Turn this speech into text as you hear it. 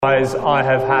I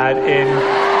have had in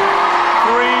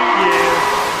 3 years.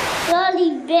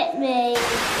 Charlie bit me.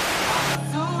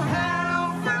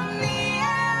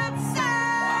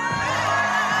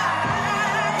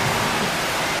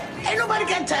 Ain't nobody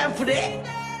got time for that.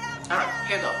 All right,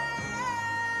 here you go.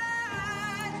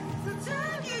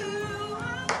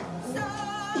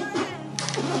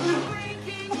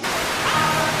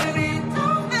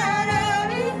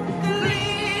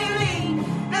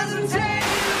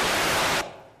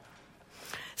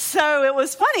 So it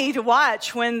was funny to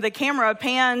watch when the camera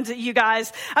panned you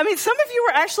guys. I mean, some of you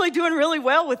were actually doing really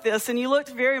well with this, and you looked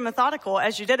very methodical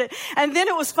as you did it. And then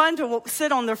it was fun to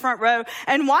sit on the front row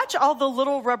and watch all the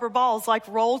little rubber balls like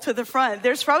roll to the front.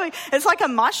 It's like a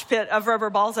mosh pit of rubber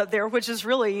balls up there, which is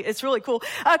really cool.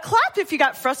 Clap if you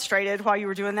got frustrated while you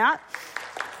were doing that.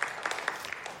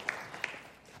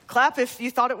 Clap if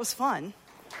you thought it was fun.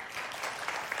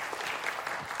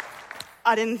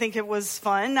 I didn't think it was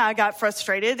fun. I got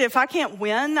frustrated. If I can't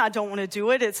win, I don't want to do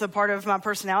it. It's a part of my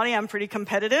personality. I'm pretty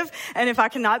competitive. And if I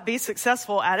cannot be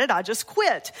successful at it, I just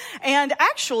quit. And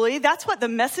actually, that's what the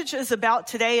message is about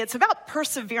today. It's about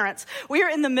perseverance. We are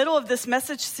in the middle of this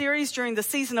message series during the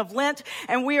season of Lent,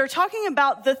 and we are talking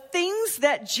about the things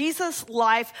that Jesus'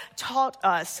 life taught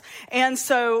us. And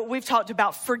so we've talked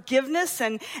about forgiveness,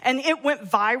 and it went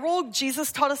viral.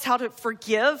 Jesus taught us how to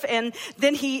forgive, and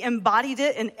then he embodied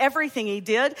it in everything he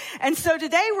did. And so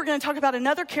today we're going to talk about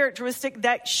another characteristic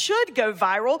that should go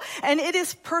viral, and it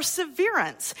is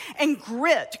perseverance and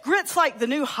grit. Grit's like the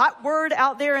new hot word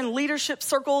out there in leadership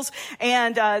circles,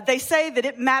 and they say that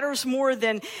it matters more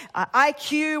than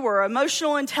IQ or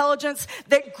emotional intelligence,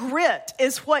 that grit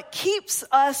is what keeps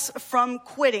us from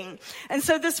quitting. And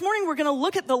so this morning we're going to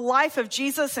look at the life of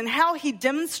Jesus and how he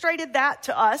demonstrated that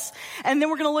to us, and then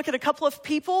we're going to look at a couple of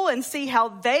people and see how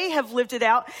they have lived it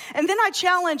out. And then I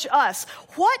challenge us.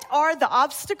 What are the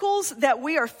obstacles that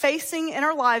we are facing in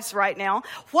our lives right now?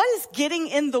 What is getting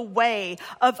in the way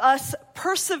of us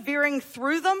persevering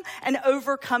through them and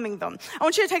overcoming them? I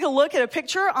want you to take a look at a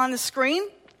picture on the screen.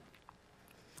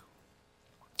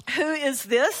 Who is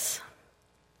this?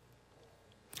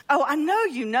 Oh, I know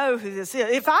you know who this is.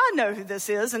 If I know who this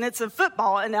is, and it's a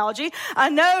football analogy, I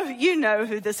know you know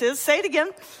who this is. Say it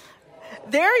again.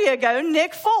 There you go,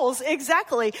 Nick Foles,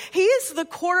 exactly. He is the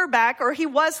quarterback, or he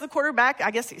was the quarterback,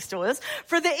 I guess he still is,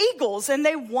 for the Eagles, and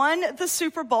they won the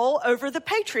Super Bowl over the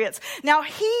Patriots. Now,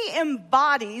 he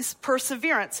embodies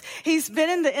perseverance. He's been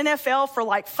in the NFL for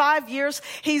like 5 years.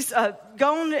 He's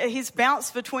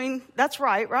bounced between, that's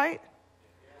right?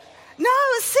 No,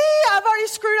 see, I've already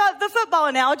screwed up the football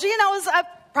analogy, and I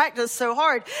practiced so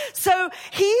hard. So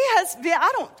he has been,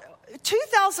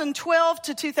 2012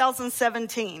 to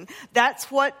 2017. That's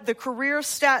what the career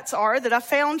stats are that I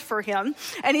found for him.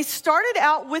 And he started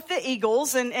out with the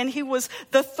Eagles, and he was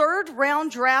the 3rd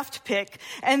round draft pick.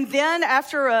 And then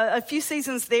after a few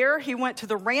seasons there, he went to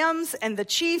the Rams and the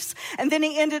Chiefs, and then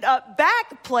he ended up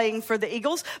back playing for the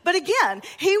Eagles. But again,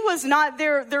 he was not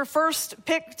their first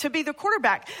pick to be the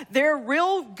quarterback. Their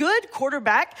real good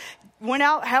quarterback went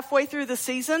out halfway through the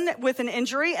season with an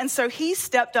injury, and so he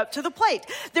stepped up to the plate.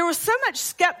 There was so much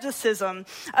skepticism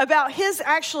about his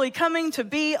actually coming to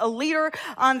be a leader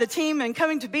on the team and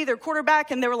coming to be their quarterback,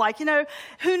 and they were like,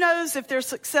 who knows if their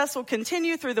success will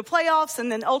continue through the playoffs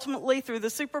and then ultimately through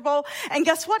the Super Bowl. And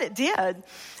guess what? It did.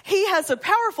 He has a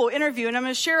powerful interview, and I'm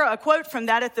going to share a quote from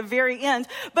that at the very end.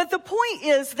 But the point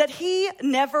is that he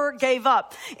never gave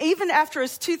up. Even after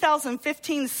his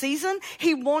 2015 season,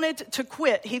 he wanted to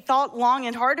quit. He thought long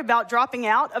and hard about dropping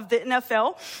out of the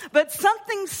NFL, but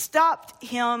something stopped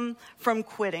him from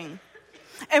quitting.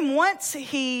 And once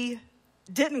he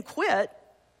didn't quit,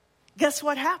 guess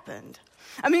what happened?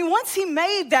 I mean, once he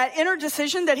made that inner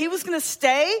decision that he was going to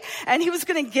stay and he was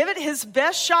going to give it his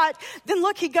best shot, then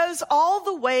look, he goes all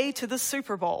the way to the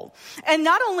Super Bowl. And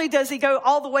not only does he go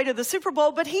all the way to the Super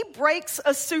Bowl, but he breaks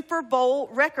a Super Bowl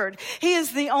record. He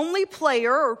is the only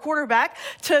player or quarterback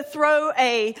to throw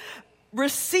a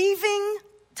receiving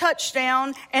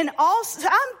touchdown, and also,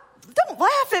 don't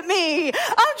laugh at me.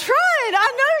 I'm trying.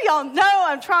 I know y'all know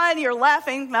I'm trying. You're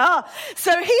laughing.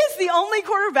 So he is the only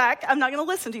quarterback. I'm not going to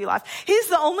listen to you laugh. He's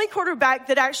the only quarterback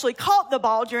that actually caught the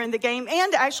ball during the game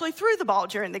and actually threw the ball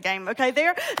during the game. Okay,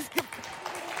 there.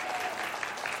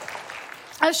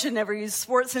 I should never use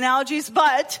sports analogies,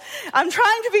 but I'm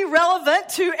trying to be relevant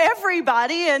to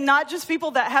everybody and not just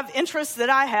people that have interests that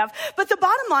I have. But the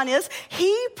bottom line is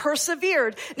he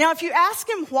persevered. Now, if you ask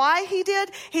him why he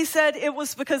did, he said it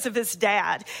was because of his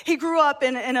dad. He grew up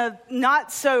in a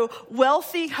not so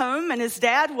wealthy home, and his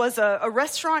dad was a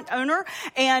restaurant owner,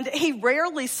 and he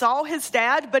rarely saw his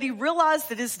dad, but he realized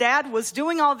that his dad was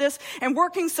doing all this and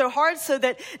working so hard so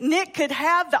that Nick could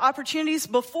have the opportunities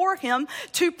before him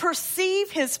to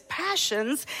perceive his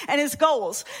passions and his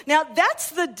goals. Now,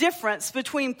 that's the difference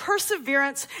between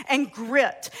perseverance and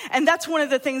grit. And that's one of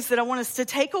the things that I want us to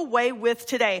take away with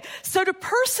today. So to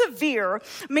persevere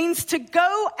means to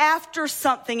go after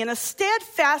something in a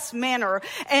steadfast manner.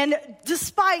 And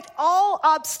despite all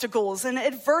obstacles and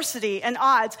adversity and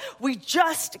odds, we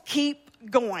just keep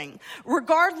going.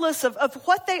 Regardless of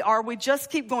what they are, we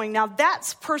just keep going. Now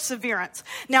that's perseverance.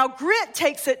 Now grit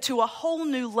takes it to a whole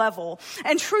new level.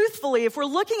 And truthfully, if we're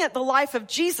looking at the life of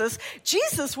Jesus,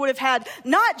 Jesus would have had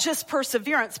not just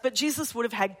perseverance, but Jesus would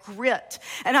have had grit.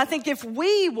 And I think if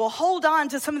we will hold on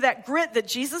to some of that grit that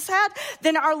Jesus had,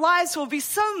 then our lives will be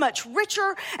so much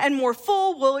richer and more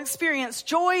full. We'll experience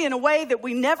joy in a way that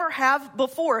we never have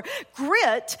before.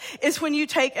 Grit is when you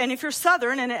take, and if you're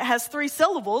Southern and it has 3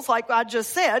 syllables, like I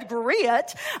just said,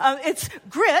 grit, it's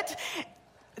grit.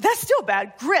 That's still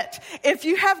bad. Grit. If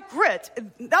you have grit,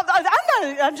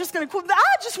 I'm just going to quote.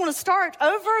 I just want to start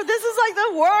over. This is like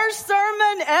the worst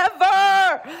sermon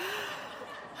ever.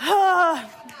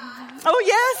 Oh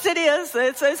yes, it is.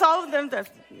 It's all of them.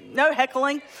 No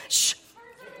heckling. Shh.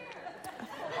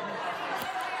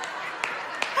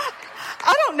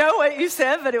 I don't know what you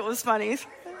said, but it was funny.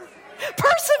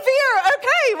 Persevere.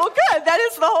 Okay, well, good. That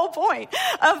is the whole point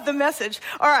of the message.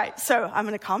 All right, so I'm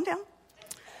going to calm down.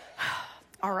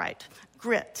 All right,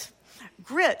 grit.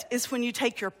 Grit is when you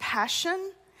take your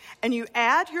passion and you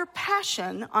add your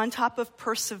passion on top of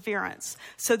perseverance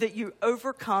so that you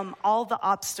overcome all the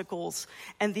obstacles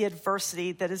and the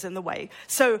adversity that is in the way.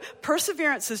 So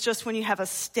perseverance is just when you have a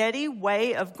steady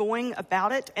way of going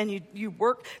about it and you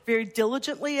work very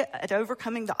diligently at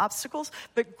overcoming the obstacles.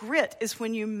 But grit is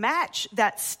when you match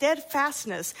that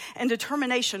steadfastness and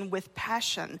determination with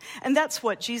passion. And that's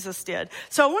what Jesus did.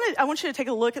 So I want you to take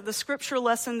a look at the scripture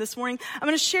lesson this morning. I'm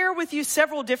going to share with you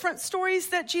several different stories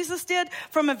that Jesus did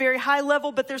from a very high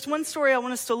level, but there's one story I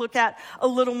want us to look at a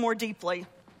little more deeply.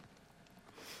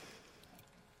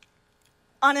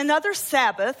 On another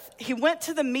Sabbath, he went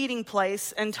to the meeting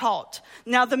place and taught.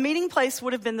 Now, the meeting place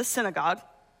would have been the synagogue.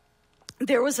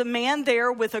 There was a man there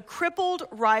with a crippled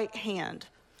right hand.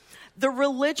 The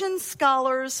religion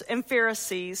scholars and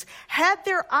Pharisees had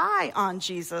their eye on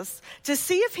Jesus to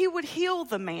see if he would heal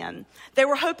the man. They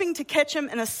were hoping to catch him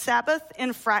in a Sabbath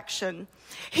infraction.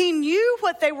 He knew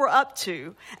what they were up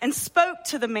to and spoke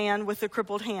to the man with the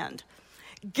crippled hand.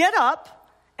 "Get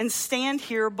up and stand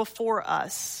here before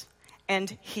us."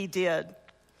 And he did.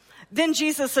 Then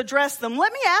Jesus addressed them.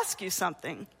 "Let me ask you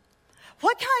something.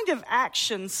 What kind of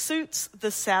action suits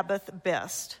the Sabbath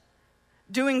best?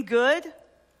 Doing good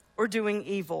or doing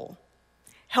evil?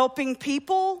 Helping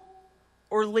people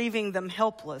or leaving them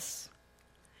helpless?"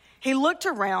 He looked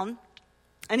around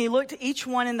and he looked each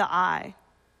one in the eye.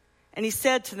 And he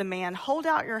said to the man, "Hold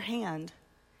out your hand."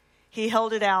 He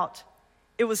held it out.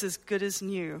 It was as good as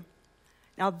new.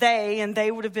 Now they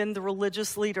would have been the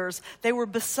religious leaders, they were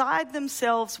beside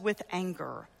themselves with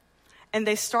anger. And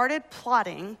they started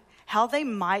plotting how they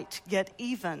might get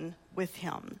even with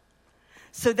him.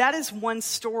 So that is one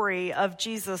story of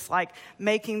Jesus, like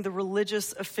making the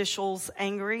religious officials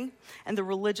angry and the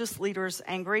religious leaders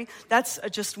angry. That's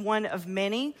just one of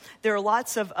many. There are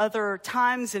lots of other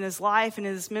times in his life and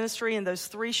in his ministry in those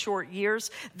 3 short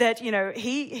years that,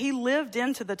 he lived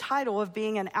into the title of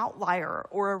being an outlier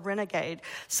or a renegade.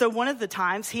 So one of the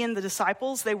times he and the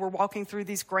disciples, they were walking through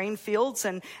these grain fields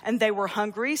and they were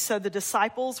hungry. So the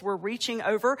disciples were reaching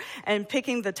over and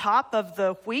picking the top of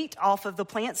the wheat off of the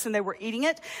plants and they were eating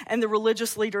it. And the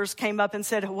religious leaders came up and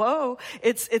said, "Whoa,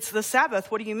 it's the Sabbath.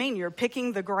 What do you mean? You're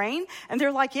picking the grain?" And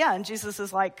they're like, "Yeah." And Jesus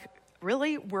is like,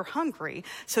 "Really? We're hungry."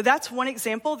 So that's one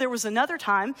example. There was another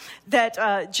time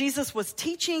that Jesus was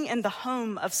teaching in the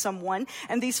home of someone.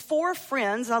 And these 4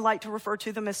 friends, I like to refer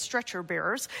to them as stretcher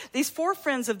bearers, these 4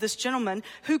 friends of this gentleman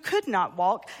who could not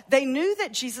walk, they knew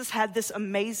that Jesus had this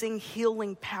amazing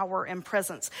healing power and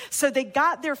presence. So they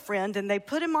got their friend and they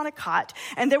put him on a cot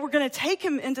and they were going to take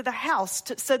him into the house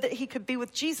so that he could be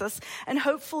with Jesus and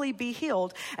hopefully be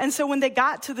healed. And so when they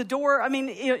got to the door,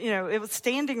 it was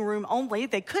standing room only.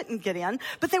 They couldn't get get in,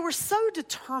 but they were so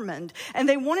determined, and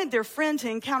they wanted their friend to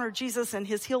encounter Jesus and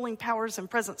his healing powers and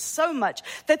presence so much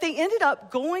that they ended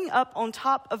up going up on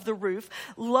top of the roof,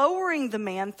 lowering the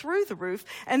man through the roof,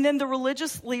 and then the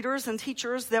religious leaders and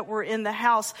teachers that were in the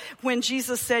house, when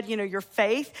Jesus said, your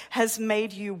faith has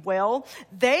made you well,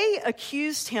 they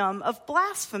accused him of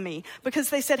blasphemy, because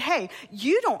they said, hey,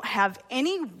 you don't have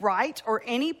any right or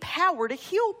any power to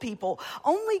heal people.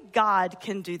 Only God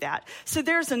can do that. So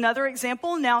there's another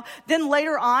example. Now, then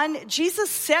later on, Jesus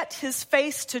set his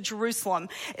face to Jerusalem.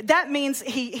 That means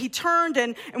he turned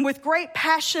and with great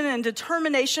passion and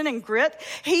determination and grit,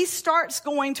 he starts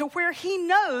going to where he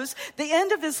knows the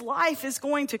end of his life is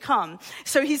going to come.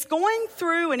 So he's going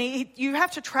through, and you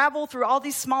have to travel through all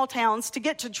these small towns to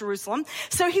get to Jerusalem.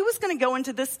 So he was going to go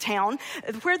into this town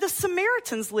where the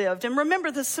Samaritans lived. And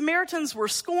remember, the Samaritans were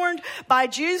scorned by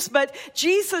Jews, but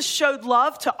Jesus showed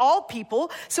love to all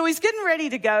people. So he's getting ready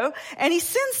to go, and he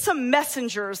sends some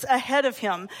messengers ahead of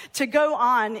him to go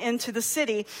on into the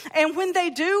city. And when they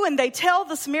do, and they tell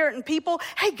the Samaritan people,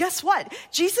 hey, guess what?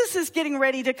 Jesus is getting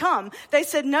ready to come. They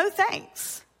said, no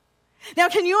thanks. Now,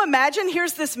 can you imagine?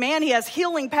 Here's this man, he has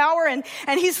healing power, and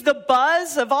he's the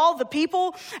buzz of all the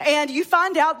people, and you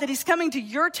find out that he's coming to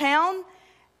your town,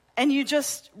 and you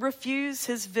just refuse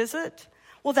his visit?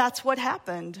 Well, that's what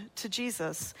happened to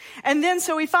Jesus. And then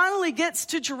so he finally gets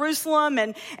to Jerusalem,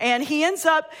 and he ends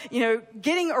up,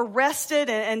 getting arrested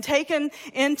and taken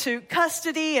into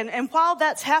custody. And while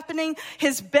that's happening,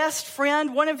 his best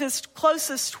friend, one of his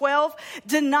closest 12,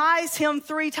 denies him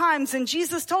 3 times. And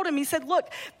Jesus told him, he said, look,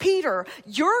 Peter,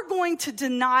 you're going to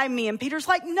deny me. And Peter's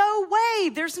like, no way.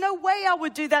 There's no way I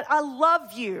would do that. I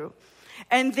love you.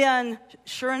 And then,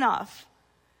 sure enough,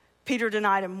 Peter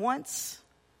denied him once,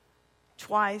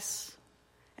 twice,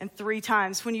 and 3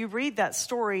 times. When you read that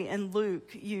story in Luke,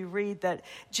 you read that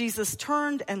Jesus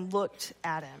turned and looked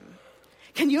at him.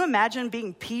 Can you imagine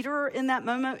being Peter in that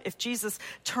moment if Jesus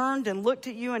turned and looked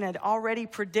at you and had already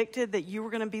predicted that you were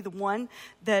going to be the one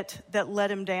that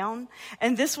let him down?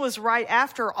 And this was right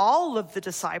after all of the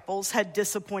disciples had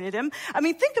disappointed him. I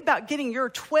mean, think about getting your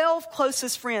 12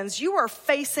 closest friends. You are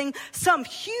facing some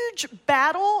huge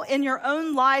battle in your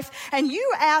own life, and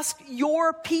you ask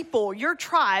your people, your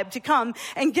tribe, to come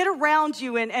and get around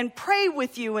you and pray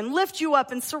with you and lift you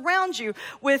up and surround you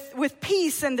with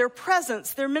peace and their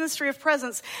presence, their ministry of presence.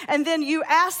 And then you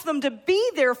ask them to be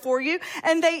there for you,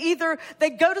 and they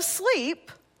go to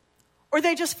sleep, or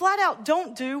they just flat out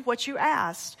don't do what you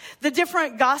asked. The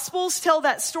different gospels tell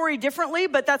that story differently,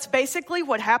 but that's basically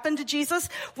what happened to Jesus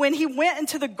when he went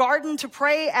into the garden to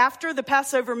pray after the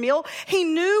Passover meal. He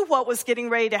knew what was getting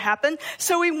ready to happen,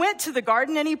 so he went to the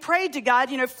garden and he prayed to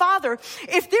God, Father,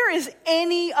 if there is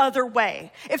any other way,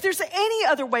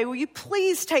 will you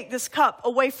please take this cup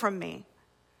away from me?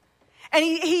 And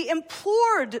he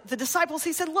implored the disciples.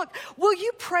 He said, look, will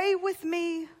you pray with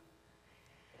me?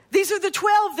 These are the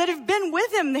 12 that have been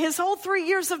with him his whole 3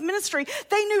 years of ministry.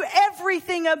 They knew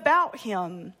everything about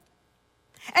him.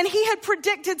 And he had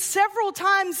predicted several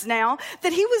times now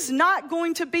that he was not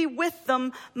going to be with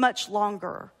them much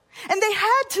longer. And they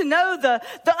had to know the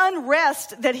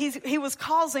unrest that he was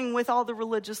causing with all the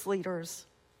religious leaders.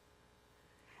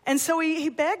 And so he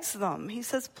begs them. He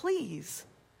says, please,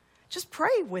 just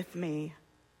pray with me.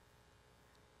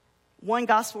 One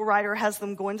gospel writer has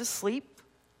them going to sleep.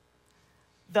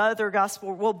 The other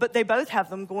but they both have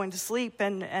them going to sleep.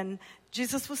 And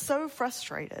Jesus was so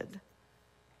frustrated.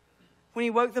 When he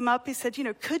woke them up, he said,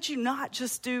 could you not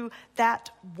just do that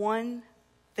one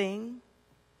thing?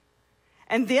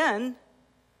 And then,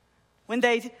 when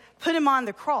they put him on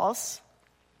the cross,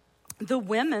 the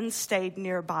women stayed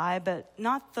nearby, but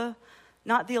not the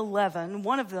 11.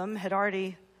 One of them had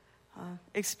already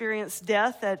experienced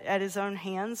death at his own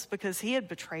hands because he had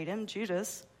betrayed him,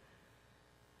 Judas.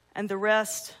 And the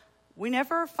rest, we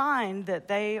never find that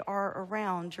they are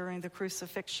around during the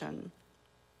crucifixion.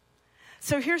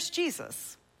 So here's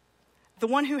Jesus, the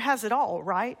one who has it all,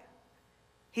 right?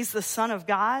 He's the Son of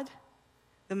God,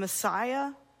 the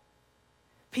Messiah.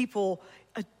 People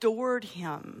adored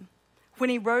him. When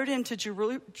he rode into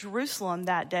Jerusalem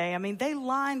that day, they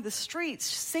lined the streets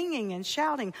singing and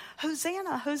shouting,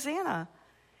 Hosanna, Hosanna,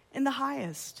 in the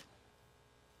highest.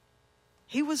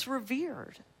 He was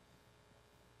revered.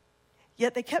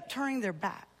 Yet they kept turning their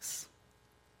backs.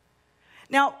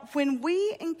 Now, when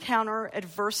we encounter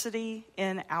adversity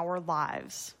in our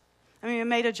lives, I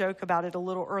made a joke about it a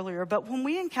little earlier, but when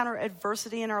we encounter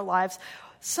adversity in our lives,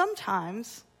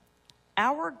 sometimes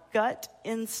our gut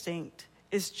instinct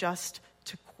is just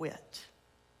to quit.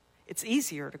 It's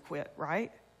easier to quit,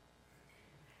 right?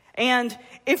 And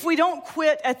if we don't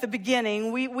quit at the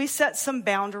beginning, we set some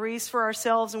boundaries for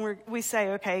ourselves, and we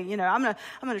say, okay, I'm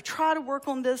gonna try to work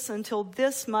on this until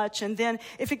this much, and then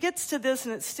if it gets to this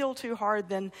and it's still too hard,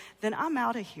 then I'm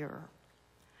out of here.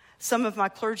 Some of my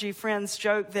clergy friends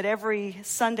joke that every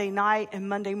Sunday night and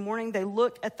Monday morning they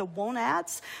look at the want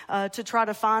ads to try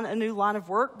to find a new line of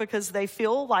work because they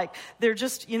feel like they're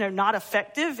just, not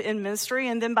effective in ministry.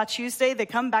 And then by Tuesday they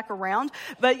come back around.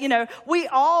 But, we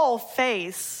all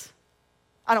face,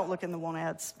 I don't look in the want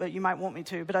ads, but you might want me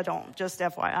to, but I don't, just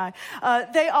FYI.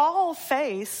 They all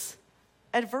face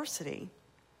adversity.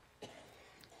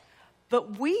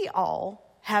 But we all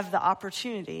have the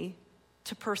opportunity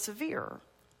to persevere.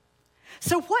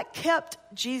 So what kept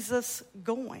Jesus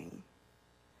going?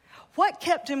 What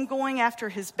kept him going after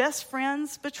his best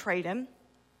friends betrayed him?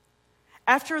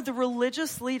 After the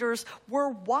religious leaders were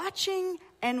watching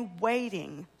and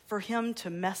waiting for him to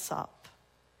mess up?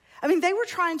 I mean, they were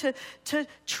trying to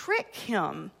trick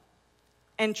him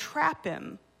and trap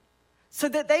him so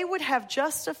that they would have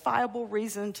justifiable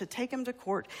reason to take him to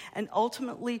court and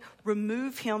ultimately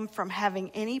remove him from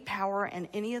having any power and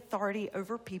any authority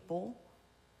over people.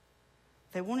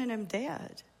 They wanted him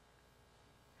dead.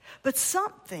 But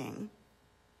something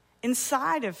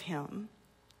inside of him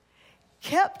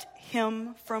kept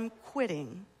him from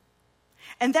quitting.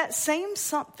 And that same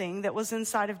something that was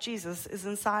inside of Jesus is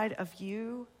inside of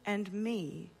you and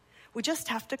me. We just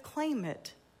have to claim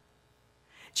it.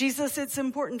 Jesus, it's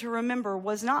important to remember,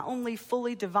 was not only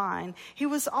fully divine, he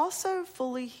was also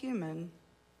fully human.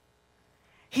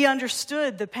 He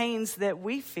understood the pains that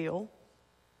we feel.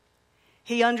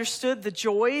 He understood the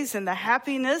joys and the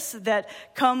happiness that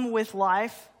come with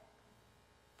life.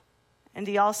 And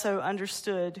he also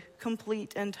understood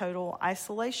complete and total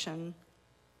isolation.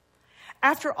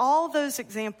 After all those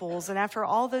examples and after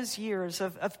all those years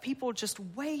of people just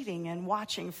waiting and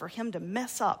watching for him to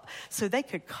mess up so they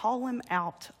could call him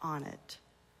out on it,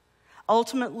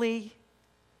 ultimately,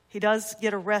 he does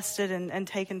get arrested and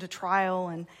taken to trial.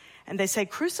 And they say,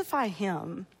 crucify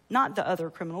him, not the other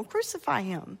criminal, crucify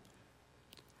him.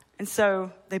 And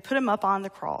so they put him up on the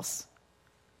cross.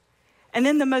 And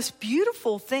then the most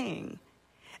beautiful thing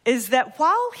is that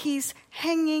while he's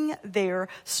hanging there,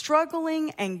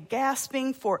 struggling and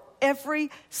gasping for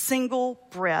every single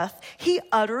breath, he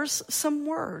utters some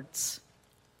words.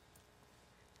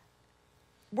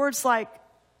 Words like,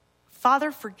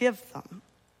 Father, forgive them,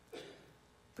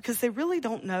 because they really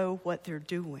don't know what they're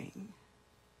doing.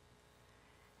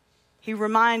 He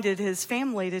reminded his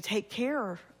family to take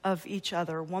care of each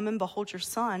other. Woman, behold your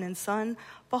son, and son,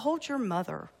 behold your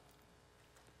mother.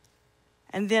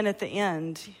 And then at the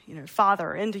end,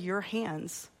 Father, into your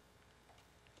hands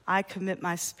I commit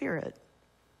my spirit.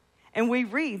 And we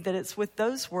read that it's with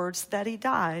those words that he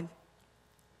died.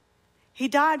 He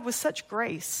died with such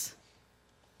grace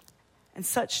and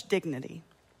such dignity.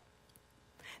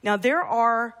 Now, there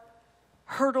are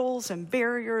hurdles and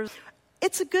barriers.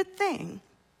 It's a good thing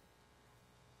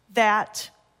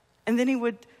that, and then he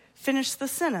would finish the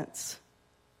sentence.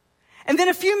 And then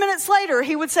a few minutes later,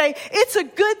 he would say, it's a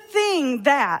good thing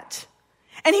that.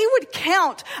 And he would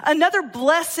count another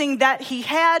blessing that he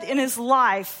had in his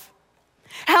life.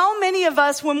 How many of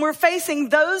us, when we're facing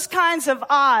those kinds of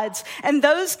odds and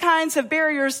those kinds of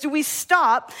barriers, do we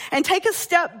stop and take a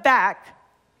step back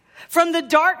from the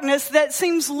darkness that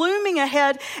seems looming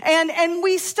ahead, and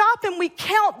we stop and we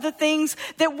count the things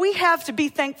that we have to be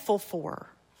thankful for?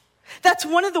 That's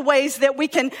one of the ways that we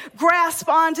can grasp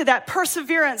onto that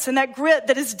perseverance and that grit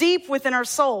that is deep within our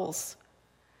souls.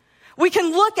 We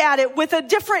can look at it with a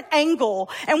different angle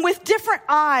and with different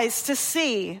eyes to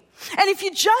see. And if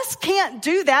you just can't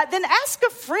do that, then ask a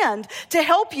friend to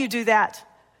help you do that.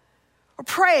 Or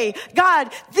pray,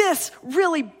 God, this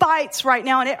really bites right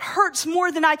now and it hurts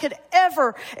more than I could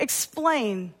ever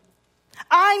explain.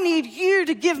 I need you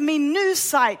to give me new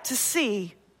sight to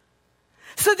see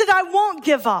so that I won't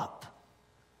give up.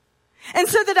 And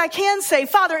so that I can say,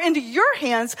 Father, into your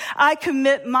hands I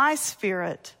commit my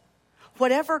spirit.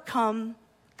 Whatever comes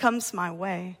my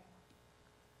way.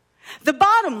 The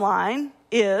bottom line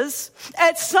is,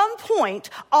 at some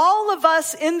point, all of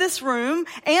us in this room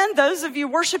and those of you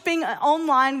worshiping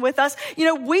online with us, we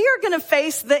are going to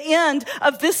face the end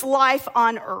of this life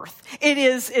on earth.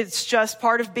 It's just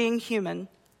part of being human.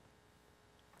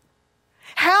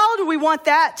 How do we want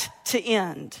that to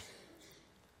end?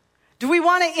 Do we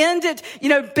want to end it,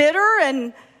 bitter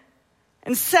and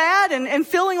sad and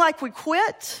feeling like we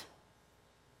quit?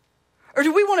 Or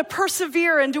do we want to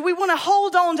persevere, and do we want to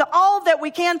hold on to all that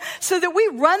we can so that we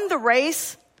run the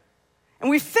race and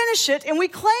we finish it and we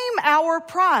claim our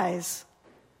prize?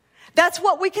 That's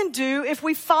what we can do if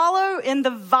we follow in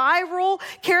the viral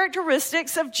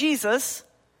characteristics of Jesus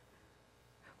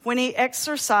when he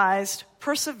exercised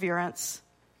perseverance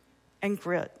and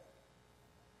grit.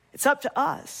 It's up to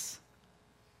us.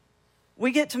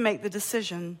 We get to make the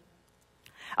decision.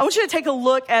 I want you to take a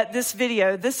look at this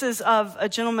video. This is of a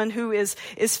gentleman who is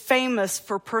famous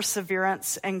for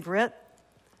perseverance and grit.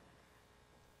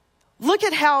 Look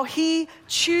at how he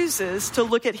chooses to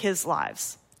look at his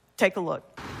lives. Take a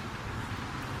look.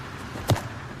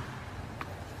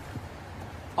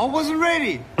 I wasn't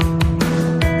ready.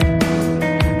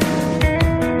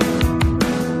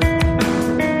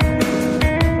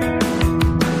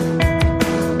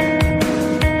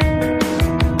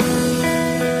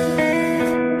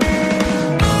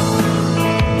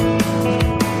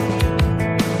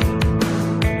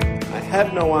 I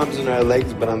have no arms and no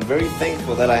legs, but I'm very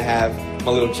thankful that I have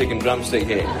my little chicken drumstick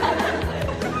here.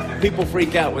 People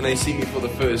freak out when they see me for the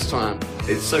first time.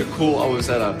 It's so cool. I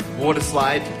was at a water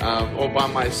slide all by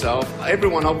myself.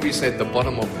 Everyone obviously at the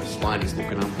bottom of the slide is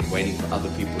looking up and waiting for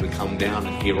other people to come down,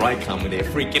 and here I come and they're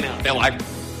freaking out. They're like,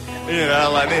 you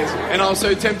know, like this. And I was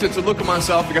so tempted to look at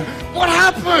myself and go, what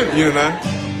happened? You know?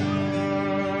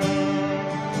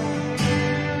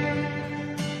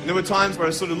 And there were times where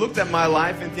I sort of looked at my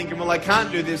life and thinking, well, I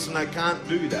can't do this and I can't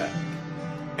do that.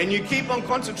 And you keep on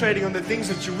concentrating on the things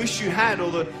that you wish you had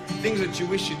or the things that you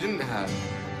wish you didn't have.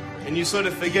 And you sort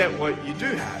of forget what you do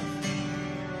have.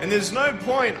 And there's no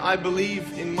point, I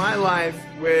believe, in my life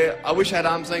where I wish I had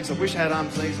arms and legs, I wish I had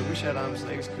arms and legs, I wish I had arms and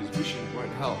legs, because wishing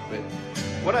won't help. But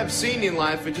what I've seen in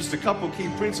life are just a couple key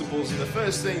principles, and the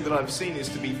first thing that I've seen is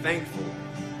to be thankful.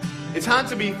 It's hard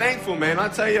to be thankful, man. I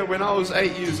tell you, when I was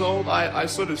 8 years old, I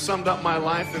sort of summed up my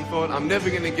life and thought, I'm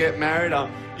never going to get married.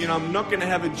 I'm not going to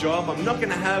have a job. I'm not going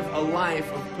to have a life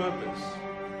of purpose.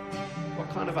 What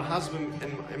kind of a husband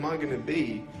am I going to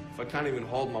be if I can't even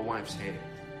hold my wife's hand?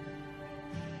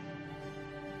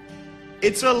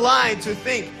 It's a lie to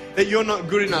think that you're not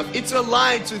good enough. It's a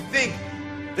lie to think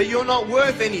that you're not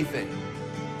worth anything.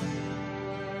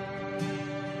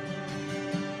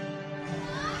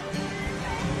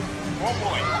 Oh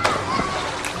boy.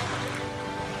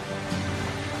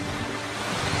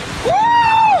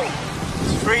 Woo!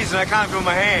 It's freezing, I can't feel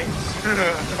my hands.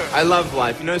 I love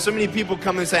life. You know, so many people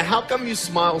come and say, how come you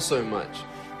smile so much?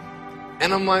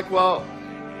 And I'm like, well,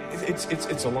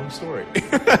 it's a long story.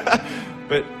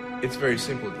 But it's very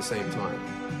simple at the same time.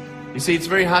 You see, it's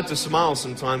very hard to smile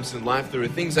sometimes in life. There are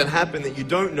things that happen that you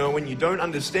don't know and you don't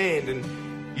understand, and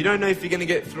you don't know if you're going to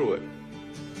get through it.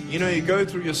 You know, you go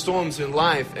through your storms in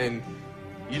life and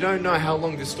you don't know how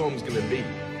long this storm's going to be.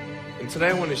 And today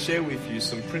I want to share with you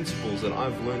some principles that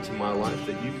I've learned in my life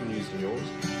that you can use in yours.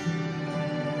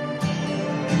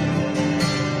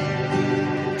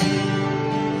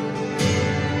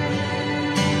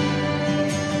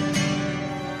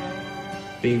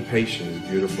 Being patient is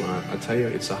beautiful. I tell you,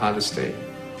 it's the hardest thing.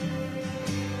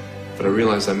 But I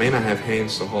realize I may not have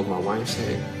hands to hold my wife's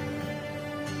hand,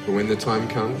 but when the time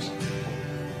comes,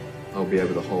 I'll be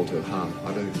able to hold her heart.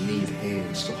 I don't need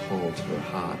hands to hold her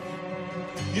heart.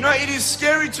 You know, it is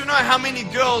scary to know how many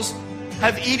girls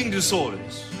have eating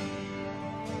disorders.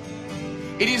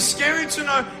 It is scary to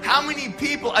know how many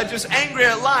people are just angry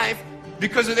at life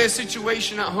because of their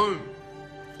situation at home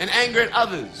and angry at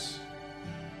others.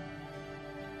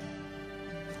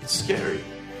 It's scary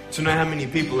to know how many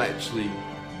people actually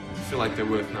feel like they're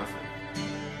worth nothing.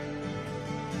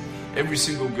 Every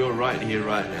single girl right here,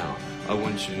 right now, I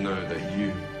want you to know that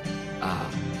you are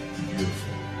beautiful.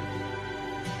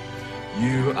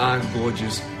 You are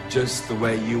gorgeous just the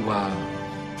way you are.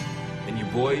 And you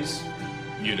boys,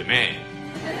 you're the man.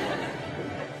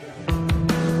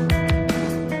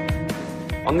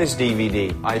 On this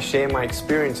DVD, I share my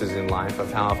experiences in life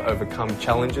of how I've overcome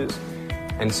challenges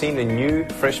and seen a new,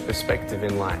 fresh perspective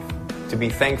in life. To be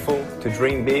thankful, to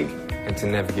dream big, and to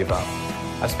never give up.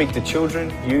 I speak to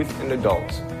children, youth, and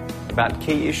adults about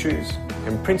key issues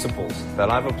and principles that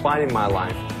I've applied in my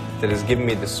life that has given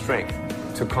me the strength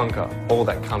to conquer all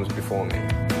that comes before me.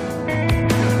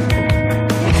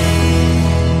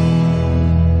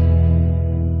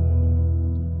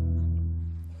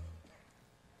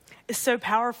 It's so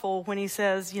powerful when he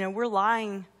says, you know, we're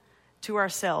lying to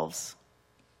ourselves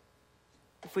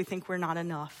if we think we're not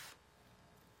enough.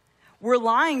 We're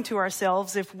lying to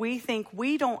ourselves if we think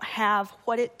we don't have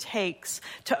what it takes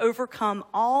to overcome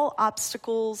all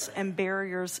obstacles and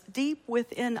barriers deep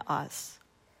within us.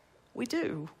 We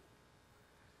do.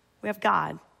 We have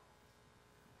God.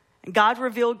 And God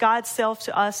revealed God's self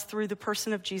to us through the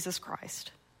person of Jesus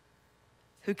Christ,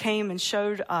 who came and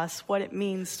showed us what it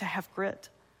means to have grit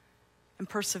and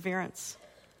perseverance,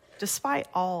 despite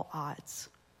all odds.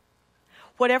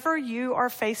 Whatever you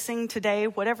are facing today,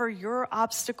 whatever your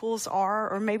obstacles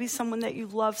are, or maybe someone that you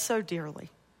love so dearly,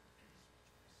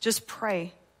 just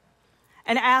pray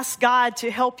and ask God to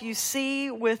help you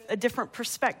see with a different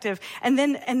perspective, and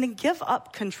then give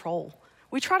up control.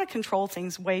 We try to control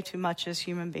things way too much as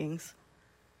human beings.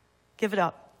 Give it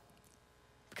up,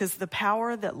 because the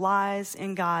power that lies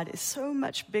in God is so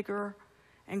much bigger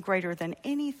and greater than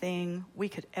anything we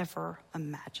could ever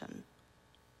imagine.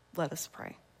 Let us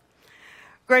pray.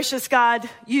 Gracious God,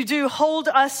 you do hold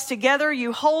us together.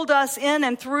 You hold us in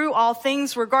and through all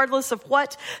things, regardless of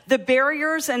what the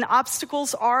barriers and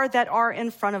obstacles are that are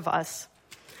in front of us.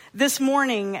 This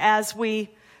morning, as we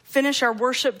finish our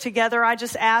worship together, I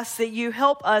just ask that you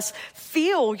help us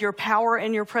feel your power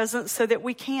and your presence so that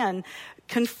we can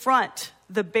confront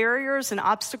the barriers and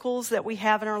obstacles that we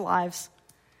have in our lives,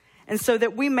 and so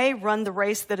that we may run the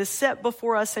race that is set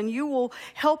before us, and you will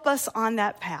help us on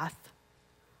that path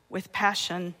with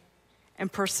passion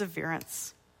and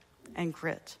perseverance and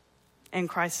grit. In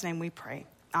Christ's name we pray.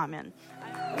 Amen.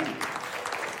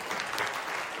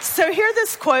 So hear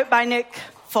this quote by Nick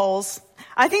Foles.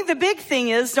 I think the big thing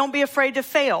is, don't be afraid to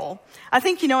fail. I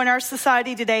think, in our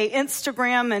society today,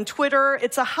 Instagram and Twitter,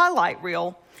 it's a highlight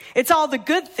reel. It's all the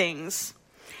good things.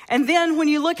 And then when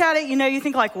you look at it, you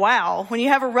think like, wow, when you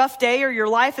have a rough day or your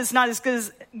life is not as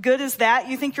good as that,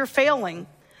 you think you're failing.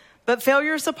 But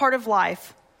failure is a part of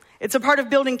life. It's a part of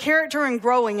building character and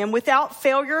growing. And without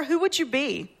failure, who would you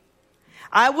be?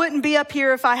 I wouldn't be up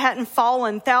here if I hadn't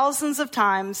fallen thousands of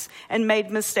times and made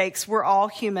mistakes. We're all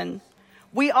human.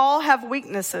 We all have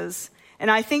weaknesses.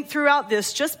 And I think throughout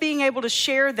this, just being able to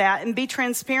share that and be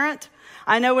transparent,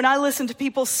 I know when I listen to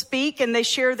people speak and they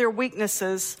share their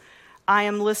weaknesses, I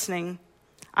am listening.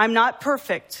 I'm not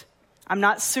perfect. I'm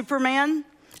not Superman.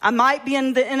 I might be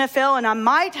in the NFL and I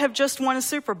might have just won a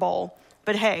Super Bowl.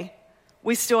 But hey,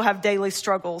 we still have daily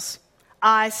struggles.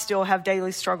 I still have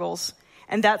daily struggles.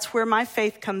 And that's where my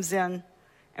faith comes in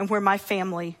and where my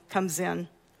family comes in.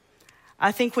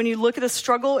 I think when you look at a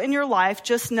struggle in your life,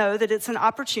 just know that it's an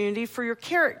opportunity for your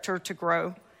character to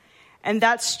grow. And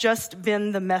that's just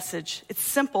been the message. It's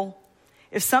simple.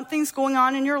 If something's going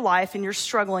on in your life and you're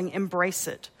struggling, embrace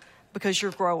it, because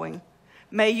you're growing.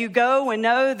 May you go and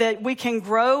know that we can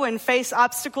grow and face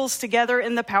obstacles together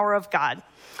in the power of God.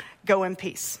 Go in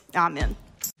peace. Amen.